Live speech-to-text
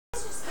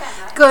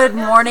Good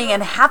morning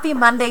and happy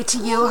Monday to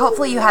you.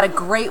 Hopefully you had a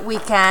great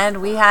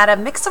weekend. We had a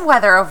mix of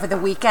weather over the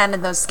weekend,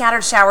 and those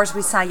scattered showers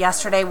we saw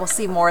yesterday, we'll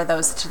see more of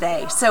those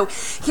today. So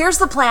here's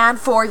the plan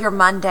for your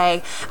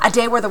Monday, a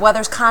day where the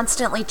weather's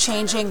constantly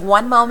changing.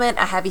 One moment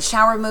a heavy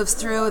shower moves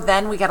through,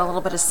 then we get a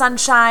little bit of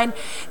sunshine,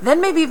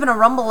 then maybe even a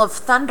rumble of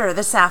thunder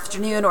this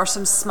afternoon or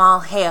some small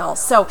hail.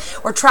 So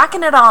we're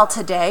tracking it all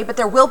today, but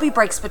there will be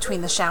breaks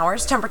between the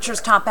showers.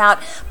 Temperatures top out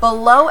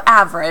below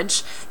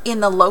average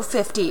in the low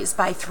 50s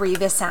by 3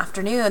 this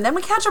afternoon. Then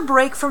we catch a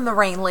break from the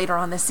rain later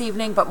on this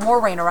evening, but more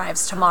rain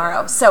arrives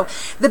tomorrow. So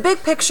the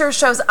big picture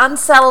shows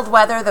unsettled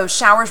weather, those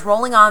showers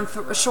rolling on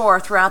shore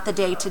throughout the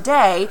day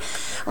today.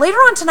 Later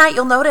on tonight,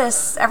 you'll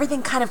notice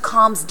everything kind of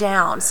calms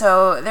down.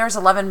 So there's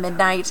 11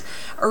 midnight,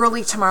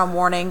 early tomorrow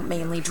morning,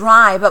 mainly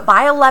dry. But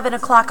by 11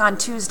 o'clock on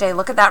Tuesday,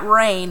 look at that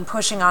rain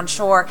pushing on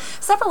shore.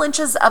 Several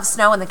inches of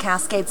snow in the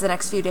Cascades the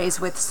next few days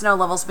with snow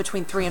levels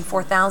between 3,000 and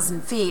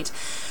 4,000 feet.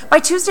 By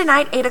Tuesday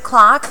night, 8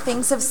 o'clock,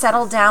 things have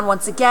settled down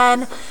once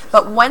again,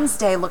 but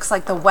Wednesday looks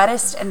like the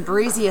wettest and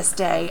breeziest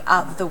day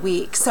of the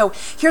week. So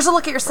here's a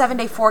look at your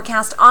 7-day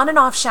forecast. On and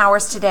off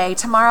showers today.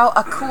 Tomorrow,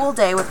 a cool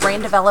day with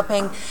rain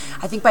developing,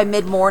 I think by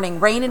mid-morning.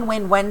 Rain and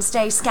wind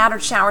Wednesday.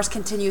 Scattered showers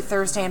continue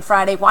Thursday and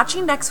Friday.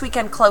 Watching next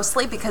weekend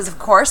closely because, of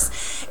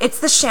course, it's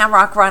the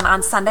Shamrock Run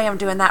on Sunday. I'm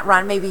doing that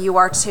run. Maybe you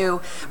are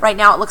too. Right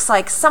now, it looks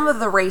like some of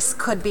the race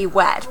could be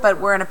wet, but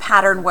we're in a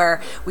pattern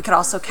where we could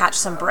also catch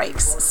some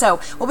breaks. So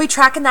we'll be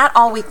tracking that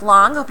all week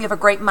long. Hope you have a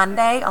great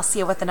Monday. I'll see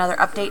you with another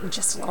update in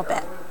just a little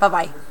bit.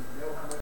 Bye-bye.